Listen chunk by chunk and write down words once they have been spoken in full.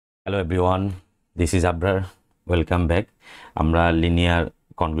Hello everyone, this is Abrar. Welcome back. আমরা linear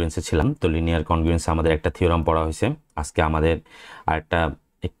কনগ্রুয়েন্সে ছিলাম। তো লিনিয়ার কনগ্রুয়েন্সে আমাদের একটা থিওরাম পড়া হয়েছে। আজকে আমাদের আরেকটা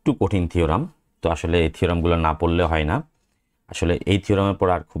একটু কঠিন থিওরাম। তো আসলে এই থিওরামগুলো না পড়লে হয় না। আসলে এই থিওরামের পর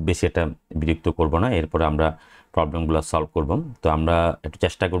আর খুব বেশি এটা বিরক্ত করব না। এরপরে আমরা প্রবলেমগুলো সলভ করব। তো আমরা একটু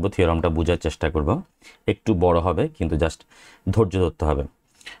চেষ্টা করব, থিওরামটা বোঝার চেষ্টা করব। একটু বড় হবে, কিন্তু জাস্ট ধৈর্য ধরতে হবে।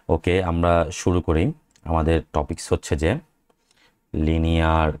 ওকে, আমরা শুরু করি। আমাদের টপিকস হচ্ছে যে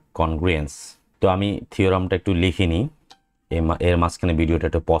লিনিয়ার কনগ্রুয়েন্স। তো আমি থিওরামটা একটু লিখে নিই, এর মাঝখানে ভিডিওটা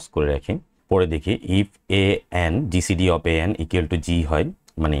একটু পজ করে রাখি, পরে দেখি। If A N GCD of A N equal to জি হয়,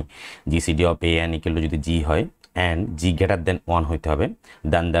 মানে GCD of A N equal to যদি জি হয় অ্যান্ড জি গ্রেটার দেন 1 হইতে হবে,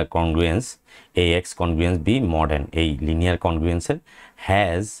 দেন the congruence A x congruence B modern. এই linear কনগ্রুয়েন্সের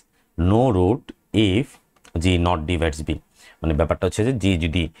has no root if G not divides B. মানে ব্যাপারটা হচ্ছে যে জি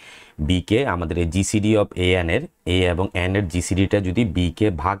যদি বিকে, আমাদের এই জিসিডি অফ এ এন এর এ এবং এন এর জিসিডিটা যদি বিকে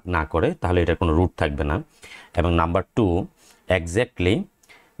ভাগ না করে তাহলে এটার কোনো রুট থাকবে না। এবং number 2, exactly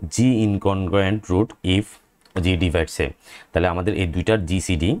G ইনকনগ্রুয়েন্ট root if G divides এ। তাহলে আমাদের এই দুইটার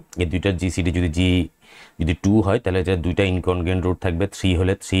জিসিডি যদি 2 হয় তাহলে এটা দুইটা ইনকনগ্রুয়েন্ট রুট থাকবে, 3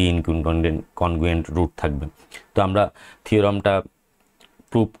 হলে 3 ইনকনগ্রুয়েন্ট রুট থাকবে। তো আমরা থিওরামটা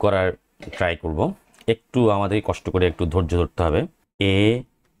প্রুভ করার ট্রাই করব। একটু আমাদের কষ্ট করে একটু ধৈর্য ধরতে হবে। এ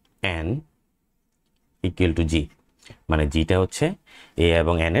এন ইকুয়াল টু জি, মানে জিটা হচ্ছে এ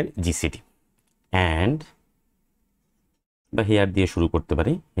এবং এন এর জিসিডি, অ্যান্ড বা হেয়ার দিয়ে শুরু করতে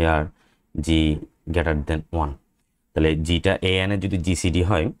পারি, হেয়ার জি গ্রেটার দেন 1। তাহলে জিটা এ এন এর যদি জিসিডি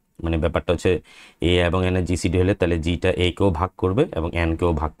হয়, মানে ব্যাপারটা হচ্ছে এ এবং এন এর জিসিডি হলে তাহলে জিটা এ কেও ভাগ করবে এবং এন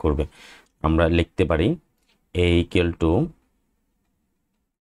কেও ভাগ করবে। আমরা লিখতে পারি এ equal to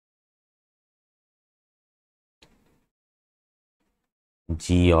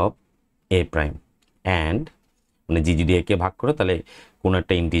G of A prime, and মানে জি যদি এ কে ভাগ করে তাহলে কোনো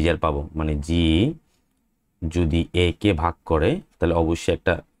একটা ইন্টিজার পাবো, মানে জি যদি এ কে ভাগ করে তাহলে অবশ্যই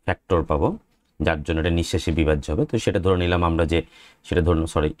একটা ফ্যাক্টর পাবো, যার জন্য এটা নিঃশেষে বিভাজ্য হবে। তো সেটা ধরে নিলাম আমরা যে, সেটা ধরুন,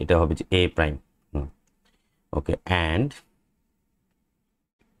 সরি, এটা হবে যে এ prime. Okay, and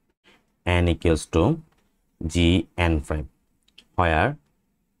n equals to g n prime, where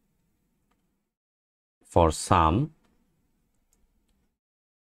for some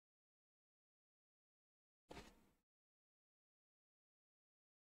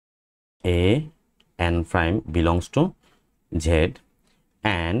a n prime belongs to z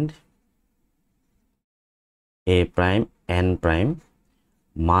and a prime n prime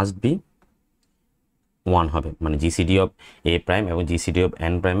must be 1 হবে, মানে জিসিডি অফ এ প্রাইম এবং জিসিডি অফ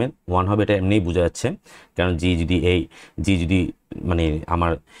এন প্রাইমের 1 হবে। এটা এমনিই বোঝা যাচ্ছে, কারণ জি যদি মানে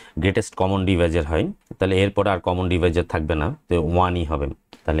আমার গ্রেটেস্ট কমন ডিভাইজার হয় তাহলে এরপরে আর কমন ডিভাইজার থাকবে না, তো 1ই হবে,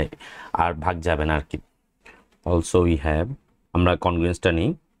 তাহলে আর ভাগ যাবে না আর কি। অলসো উই হ্যাভ, আমরা কনগ্রুয়েন্সটা নিই।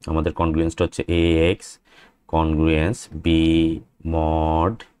 আমাদের কনগ্রুয়েন্সটা হচ্ছে এ x congruence B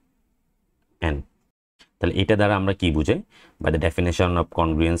mod N. তাহলে এটা দ্বারা আমরা কি বুঝাই, বাই দ্য ডেফিনেশন অফ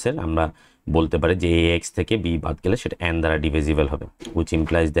কনগ্রুয়েন্সের আমরা বলতে পারি যে এ এক্স থেকে বি বাদ গেলে সেটা এন দ্বারা ডিভিজিবল হবে, which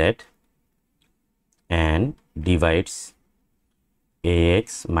implies that N divides A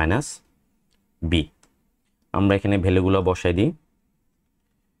x minus B. আমরা এখানে ভ্যালুগুলো বসাই দিই।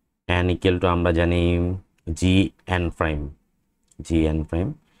 এন ইকুয়াল টু আমরা জানি G N prime,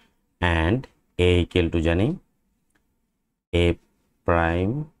 and a equal to জানি এ প্রাইম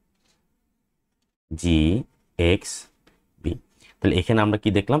জি এক্স বি। তাহলে এখানে আমরা কি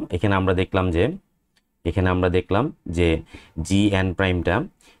দেখলাম, এখানে আমরা দেখলাম যে জি এন প্রাইমটা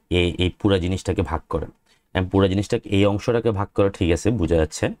এই পুরো জিনিসটাকে ভাগ করে, পুরো জিনিসটাকে এই অংশটাকে ভাগ করে, ঠিক আছে, বোঝা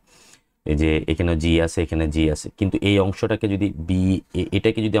যাচ্ছে এই যে এখানে জি আছে, এখানে জি আছে, কিন্তু এই অংশটাকে যদি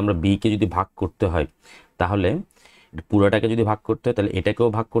এটাকে যদি আমরা বি কে যদি ভাগ করতে হয় তাহলে পুরোটাকে যদি ভাগ করতে হয় তাহলে এটাকেও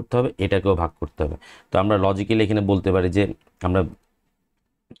ভাগ করতে হবে, এটাকেও ভাগ করতে হবে। তো আমরা লজিক্যালি এখানে বলতে পারি যে আমরা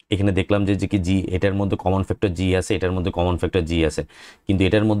এখানে দেখলাম যে কি জি, এটার মধ্যে কমন ফ্যাক্টর জি আছে, এটার মধ্যে কমন ফ্যাক্টর জি আছে, কিন্তু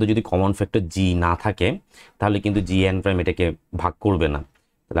এটার মধ্যে যদি কমন ফ্যাক্টর জি না থাকে তাহলে কিন্তু জি এন প্রাইম এটাকে ভাগ করবে না।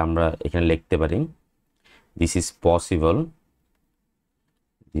 তাহলে আমরা এখানে লিখতে পারি this is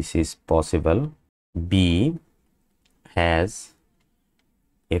possible B has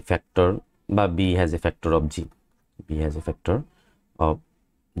a factor, বা B has a factor of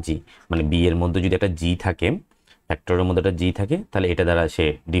জি, মানে বি এর মধ্যে যদি একটা জি থাকে, ফ্যাক্টরের মধ্যে একটা জি থাকে, তাহলে এটা দ্বারা সে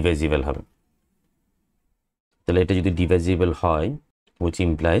ডিভাইজিবল হবে। তাহলে এটা যদি ডিভাইজিবল হয়, which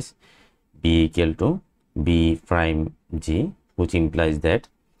implies b equal to b prime g, which implies that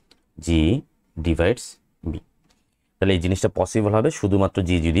g divides b। তাহলে এই জিনিসটা পসিবল হবে শুধুমাত্র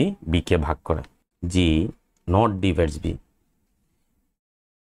জি যদি b কে ভাগ করে। g not divides b,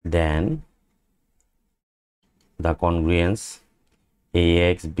 then the congruence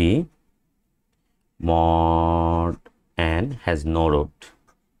ax b mod n has no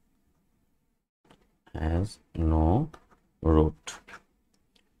root,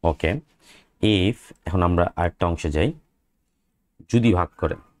 okay. If, এখন আমরা আরেকটা অংশে যাই, যদি ভাগ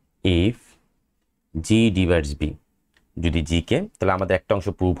করে, ইফ জি ডিভাইডস বি, যদি জি কে, তাহলে আমাদের একটা অংশ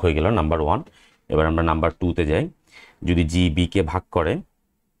প্রুভ হয়ে গেল নাম্বার 1। এবার আমরা নাম্বার 2 তে যাই, যদি জি বি কে ভাগ করে,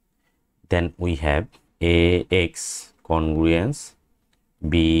 then we have a x congruence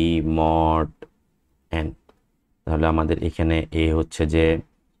B mod N. তাহলে আমাদের এখানে এ হচ্ছে যে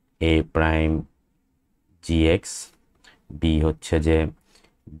এ প্রাইম জি এক্স, বি হচ্ছে যে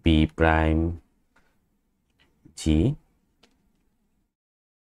B prime G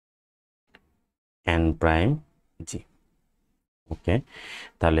N prime জি, ওকে।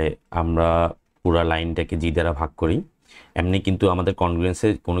 তাহলে আমরা পুরা লাইনটাকে জি দ্বারা ভাগ করি। এমনি কিন্তু আমাদের কনগ্রুয়েন্সে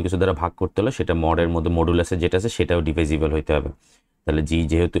কোনো কিছু দ্বারা ভাগ করতে হলে সেটা মডের মধ্যে মডুলাসে যেটা আছে সেটাও ডিভাইজিবল হইতে হবে। তাহলে জি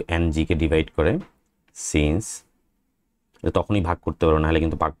যেহেতু এন জিকে ডিভাইড করে, সিন্স, তখনই ভাগ করতে পারবো, নাহলে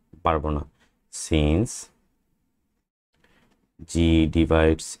কিন্তু পারবো না। সিন্স জি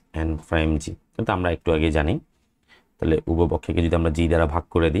ডিভাইডস এন প্রাইম জি, কিন্তু আমরা একটু আগে জানি। তাহলে উভয়পক্ষকে যদি আমরা জি দ্বারা ভাগ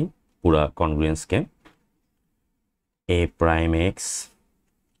করে দিই পুরা কনগ্রুয়েন্সকে, এ prime x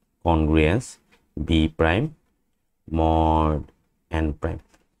congruence b prime mod n prime.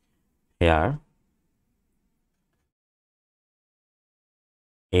 Here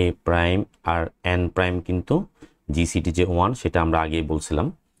a prime R n prime কিন্তু GCT যে 1 সেটা আমরা আগেই বলছিলাম।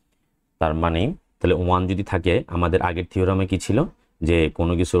 তার মানে তাহলে 1 যদি থাকে, আমাদের আগের থিওরামে কি ছিল যে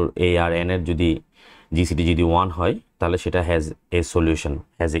কোনো কিছুর a আর n এর যদি GCT যদি 1 হয় তাহলে সেটা has a solution,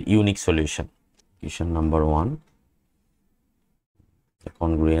 has a unique solution. Equation number 1,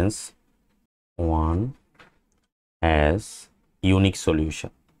 congruence 1 has unique solution.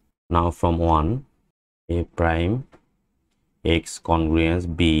 Now from 1, a prime x congruence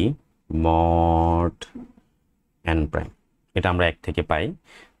b mod n prime, এটা আমরা এক থেকে পাই।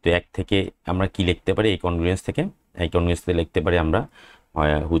 তো এক থেকে আমরা কি লিখতে পারি? এই কনগ্রুয়েন্স থেকে, এই কনগ্রুয়েন্স থেকে লিখতে পারি আমরা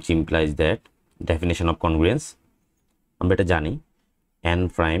which implies that definition of congruence আমরা এটা জানি, n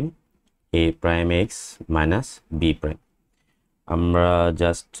prime a prime x minus b prime, আমরা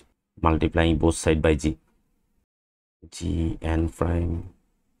just multiplying both side by g, g n prime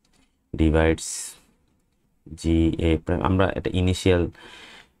divides g a prime। আমরা এটা ইনিশিয়াল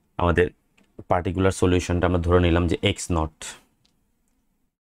আমাদের পার্টিকুলার সলিউশনটা আমরা ধরে নিলাম যে x not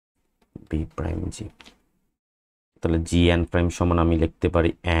b prime g। তাহলে g n prime সমান আমি লিখতে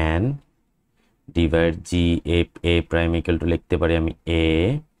পারি n divide g a prime equal to লিখতে পারি আমি a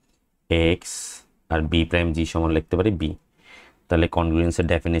x R b prime g সমান লিখতে পারি b। তাহলে কনগ্রুয়েন্সের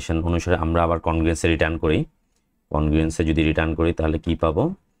ডেফিনেশন অনুসারে আমরা আবার কনগ্রুয়েন্সে রিটার্ন করি। কনগ্রুয়েন্সে যদি রিটার্ন করি তাহলে কি পাবো?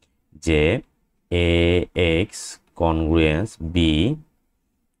 যে ax congruence b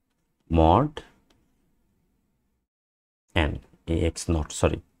mod n, ax not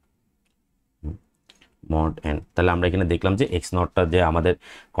sorry mod n। তাহলে আমরা এখানে দেখলাম যে x নটটা যে আমাদের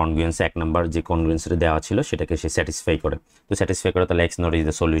কনগ্রুয়েন্সে এক নাম্বার যে কনগ্রুয়েন্সে দেওয়া ছিল সেটাকে সে স্যাটিসফাই করে। তো স্যাটিসফাই করে তাহলে x not is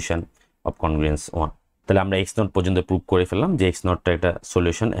the solution of congruence 1। তাহলে আমরা x নট পর্যন্ত প্রুভ করে ফেললাম যে x নটটা একটা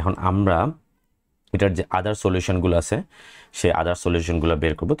সলিউশন। এখন আমরা এটার যে আদার সলিউশনগুলো আছে সেই আদার সলিউশনগুলো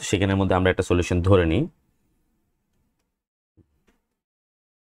বের করব। তো সেখানের মধ্যে আমরা একটা সলিউশন ধরে নিই,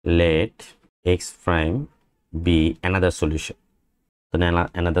 let x prime be another solution। তাহলে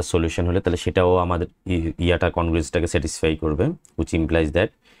another solution হলে তাহলে সেটাও আমাদের ইয়াটা কনগ্রুয়েন্সটাকে স্যাটিসফাই করবে, which implies that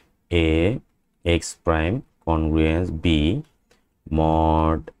a x prime congruence b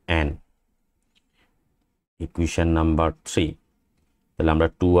mod n। Equation number 3, তাহলে আমরা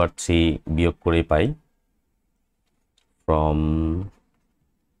 2 আর 3 বিয়োগ করে পাই from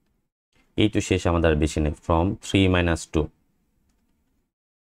এই তো শেষ, আমাদের আর বেশি নেই, from 3 minus 2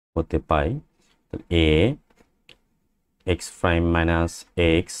 হতে পাই a x prime minus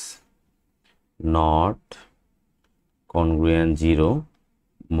x not congruent 0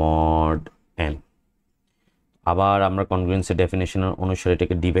 mod n। আবার আমরা কনগ্রুয়েন্সের ডেফিনেশন অনুসারে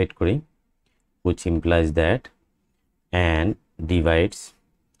এটাকে ডিভাইড করি, which implies that n divides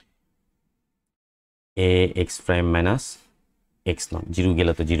a x prime minus x not, 0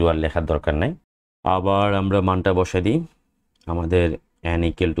 গেলে তো 0 আর লেখার দরকার নাই। আবার আমরা মানটা বসাই দিই, আমাদের n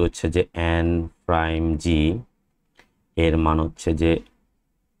ইকুয়াল টু হচ্ছে যে n প্রাইম g, এর মান হচ্ছে যে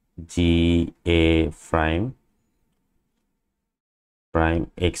g a prime prime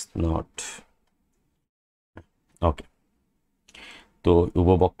x not. ওকে, তো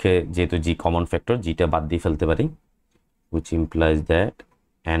উভয়পক্ষে যেহেতু g কমন ফ্যাক্টর, gটা বাদ দিয়ে ফেলতে পারি, which implies that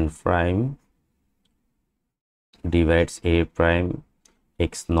n prime divides a prime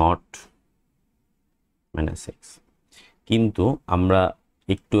x not minus x। কিন্তু আমরা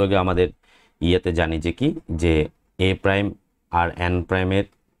একটু আগে আমাদের ইয়েতে জানি যে কি যে এ প্রাইম আর এন প্রাইমের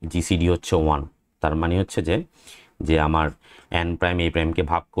জিসিডি হচ্ছে 1, তার মানে হচ্ছে যে যে আমার এন প্রাইম এ প্রাইমকে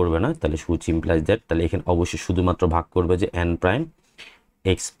ভাগ করবে না, তাহলে হুইচ ইমপ্লাইজ দ্যাট, তাহলে এখানে অবশ্যই শুধুমাত্র ভাগ করবে যে N prime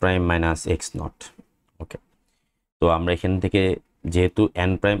x prime minus x not. ওকে, তো আমরা এখান থেকে যেহেতু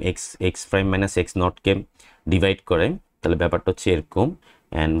N prime x prime minus x নটকে divide করে, তাহলে ব্যাপারটা হচ্ছে এরকম,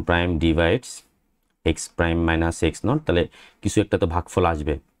 N prime divides x prime minus x not, তাহলে কিছু একটা তো ভাগফল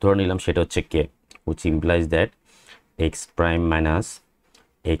আসবে, ধরে নিলাম সেটা হচ্ছে কে, which implies that x prime minus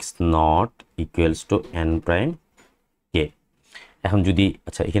x not equals to N prime কে। এখন যদি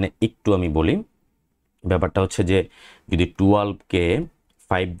আচ্ছা এখানে একটু আমি বলি, ব্যাপারটা হচ্ছে যে যদি 12কে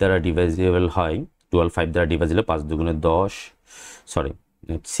 5 দ্বারা ডিভাইজেবল হয়, 12 5 দ্বারা ডিভাইজেবল 5 দুগুণে 10, সরি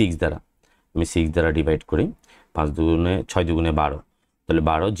 6 দ্বারা, আমি 6 দ্বারা ডিভাইড করি, 5 দুগুণে 6 দুগুণে 12, তাহলে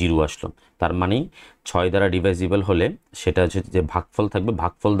 12 জিরো আসলো, তার মানে 6 দ্বারা ডিভাইজেবল হলে সেটা হচ্ছে যে ভাগফল থাকবে,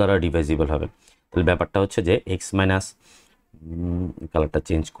 ভাগফল দ্বারা ডিভাইজেবল হবে। তাহলে ব্যাপারটা হচ্ছে যে এক্স মাইনাস, কালারটা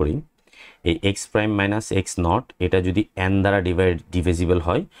চেঞ্জ করি, এই x prime minus x not এটা যদি এন দ্বারা ডিভাইজিবল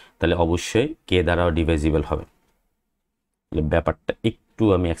হয়, তাহলে অবশ্যই কে দ্বারাও ডিভাইজিবল হবে। তাহলে ব্যাপারটা একটু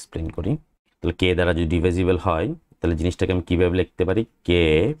আমি এক্সপ্লেন করি। তাহলে কে দ্বারা যদি ডিভাইজিবল হয়, তাহলে জিনিসটাকে আমি কীভাবে লিখতে পারি, কে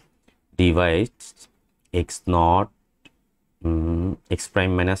divides x not x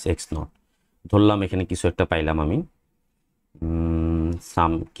prime minus x not, ধরলাম এখানে কিছু একটা পাইলাম আমি,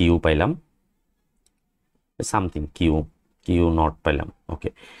 সাম কিউ পাইলাম, সামথিং কিউ নট পাইলাম। ওকে,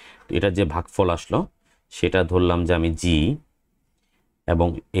 এটা যে ভাগফল আসলো সেটা ধরলাম যে আমি জি, এবং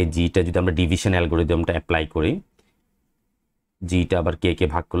এই জিটা যদি আমরা ডিভিশন অ্যালগরিদমটা অ্যাপ্লাই করি, জিটা আবার কে কে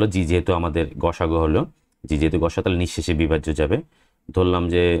ভাগ করলো, জি যেহেতু আমাদের গসাগু হলো, জি যেহেতু গসা তাহলে নিঃশেষে বিভাজ্য যাবে, ধরলাম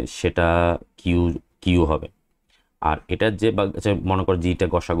যে সেটা কিউ হবে। আর এটার যে মনে কর জিটা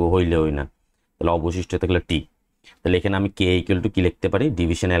গসাগু হইলেই না, তাহলে অবশিষ্ট থাকলে টি। তাহলে এখানে আমি কে ইকুয়াল টু কি লিখতে পারি,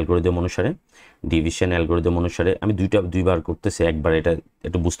 ডিভিশন অ্যালগরিদম অনুসারে আমি দুইবার করতেছি, একবার এটা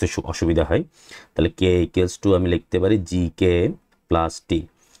একটু বুঝতে অসুবিধা হয়, তাহলে কে ইকুয়ালস টু আমি লিখতে পারি জি k plus T,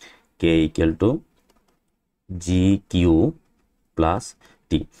 K equal to G Q plus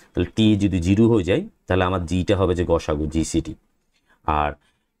টি। তাহলে টি যদি জিরো হয়ে যায় তাহলে আমার জিটা হবে যে গসাগু জিসিটি, আর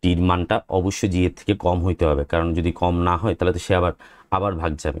টির মানটা অবশ্যই জি এর থেকে কম হইতে হবে, কারণ যদি কম না হয় তাহলে তো সে আবার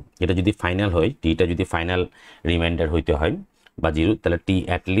ভাগ যাবে। এটা যদি ফাইনাল হয়, টিটা যদি ফাইনাল রিমাইন্ডার হইতে হয় বা জিরো, তাহলে টি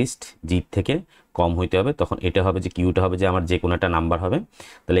অ্যাটলিস্ট জির থেকে কম হইতে হবে, তখন এটা হবে যে কিউটা হবে যে আমার যে কোনো একটা নাম্বার হবে।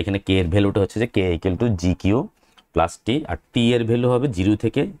 তাহলে এখানে কে এর ভ্যালুটা হচ্ছে যে K equal to G Q plus টি, আর টি এর ভ্যালু হবে জিরো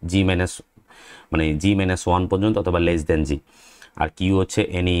থেকে জি মাইনাস 1 পর্যন্ত অথবা লেস দেন জি, আর কিউ হচ্ছে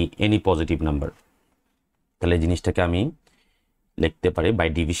এনি পজিটিভ নাম্বার। তাহলে এই জিনিসটাকে আমি লিখতে পারি by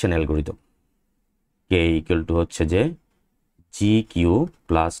division algorithm, K equal to হচ্ছে যে জি কিউ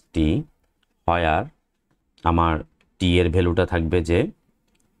প্লাস টি, হয় আর আমার টি এর ভ্যালুটা থাকবে যে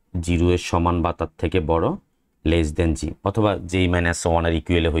 0 এর সমান বা তার থেকে বড়, লেস দেন জি, অথবা জি মাইনাস 1 এর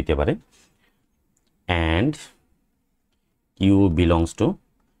ইকুয়ালে হইতে পারে, and Q belongs to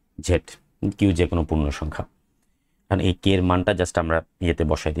Z, Q যে কোনো পূর্ণ সংখ্যা। কারণ এই কে এর মানটা জাস্ট আমরা ইয়েতে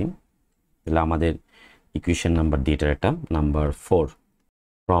বসাই দিই, তাহলে আমাদের ইকুয়েশন নাম্বার দিয়ে এটার একটা নাম্বার 4,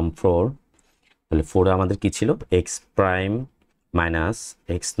 ফ্রম 4, তাহলে 4 আমাদের কি ছিল, x prime minus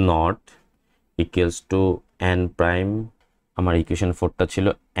x not equals to N prime, আমার ইকুয়েশন 4টা ছিল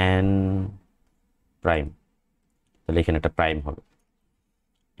এন প্রাইম, তাহলে এখানে একটা প্রাইম হবে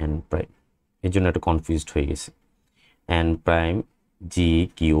এন প্রাইম, এর জন্য একটু কনফিউজড হয়ে গেছে, এন প্রাইম জি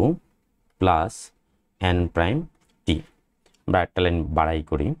কিউ প্লাস এন প্রাইম টি। আমরা একটা লাইন বাড়াই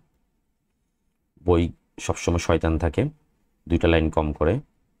করি, বই সবসময় শয়তান থাকে, দুইটা লাইন কম করে,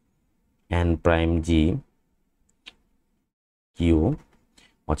 এন প্রাইম জি কিউ,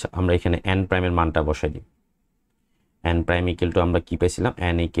 আচ্ছা আমরা এখানে এন প্রাইমের মানটা বসাই দিই, এন প্রাইম ইকুয়াল টু আমরা কি পেয়েছিলাম,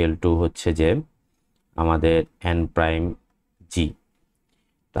 এন ইকুয়াল টু হচ্ছে যে আমাদের এন প্রাইম জি,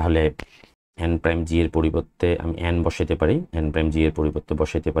 তাহলে এন প্রাইম জি এর পরিবর্তে আমি এন বসাইতে পারি, এন প্রাইম জি এর পরিবর্তে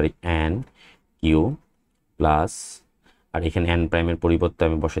বসাইতে পারি এন কিউ প্লাস, আর এখানে এন প্রাইমের পরিবর্তে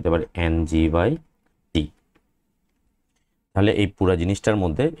আমি বসাইতে পারি এন জি বাই টি। তাহলে এই পুরো জিনিসটার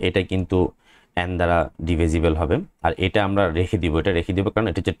মধ্যে এটা কিন্তু এন দ্বারা ডিভিজিবল হবে, আর এটা আমরা রেখে দিব, কারণ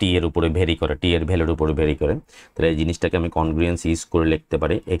এটা হচ্ছে টি এর উপরে ভেরি করে, টি এর ভ্যালুর উপরে ভেরি করে। তাহলে এই জিনিসটাকে আমি কনগ্রুয়েন্স ইউজ করে লিখতে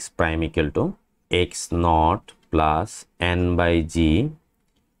পারি, x prime equal to x not plus N by G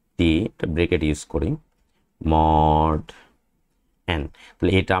T, bracket use করি, মড এন।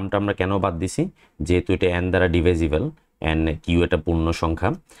 তাহলে এই টার্মটা আমরা কেন বাদ দিছি, যেহেতু এটা এন দ্বারা ডিভিজিবল, এন কিউ এটা পূর্ণ সংখ্যা,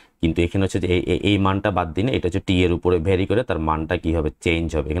 কিন্তু এখানে হচ্ছে যে এই মানটা বাদ দিনে এটা হচ্ছে টি এর উপরে ভ্যারি করে, তার মানটা কি হবে, চেঞ্জ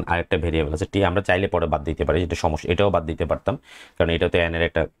হবে। এখানে আরেকটা ভেরিয়েবল আছে টি, আমরা চাইলে পরে বাদ দিতে পারি, যেটা সমস্যা, এটাও বাদ দিতে পারতাম কারণ এটা তো এন এর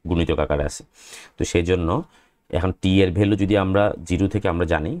একটা গুণিতক আকারে আছে। তো সেই জন্য এখন টি এর ভ্যালু যদি আমরা 0 থেকে আমরা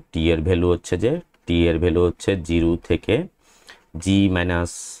জানি টি এর ভ্যালু হচ্ছে 0 থেকে জি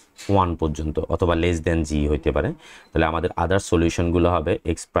মাইনাস 1 পর্যন্ত অথবা লেস দেন জি হইতে পারে। তাহলে আমাদের আদার সলিউশনগুলো হবে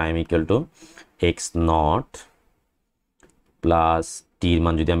x prime equal to x not plus টির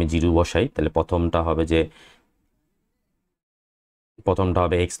মান যদি আমি 0 বসাই তাহলে প্রথমটা হবে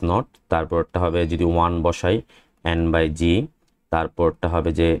এক্স নট, তারপরটা হবে যদি 1 বসাই এন বাই জি, তারপরটা হবে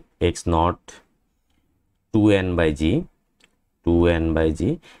যে এক্স নট 2n বাই জি,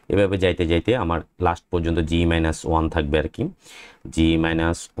 এভাবে যাইতে যাইতে আমার লাস্ট পর্যন্ত জি মাইনাস 1 থাকবে আর কি, জি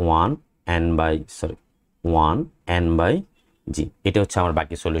মাইনাস 1 বাই জি। এটা হচ্ছে আমার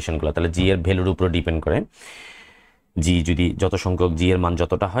বাকি সলিউশনগুলো। তাহলে জি এর ভ্যালুর উপর ডিপেন্ড করে, জি যদি যত সংখ্যক জি এর মান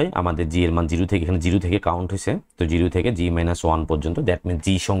যতটা হয়, আমাদের জি এর মান 0 থেকে, এখানে 0 থেকে কাউন্ট হয়েছে, তো 0 থেকে জি মাইনাস 1 পর্যন্ত, দ্যাট মিনস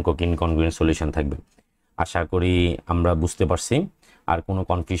জি সংখ্যক ইনকনগ্রুয়েন্ট সলিউশন থাকবে। আশা করি আমরা বুঝতে পারছি। আর কোনো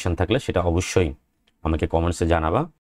কনফিউশন থাকলে সেটা অবশ্যই আমাকে কমেন্টসে জানাবা।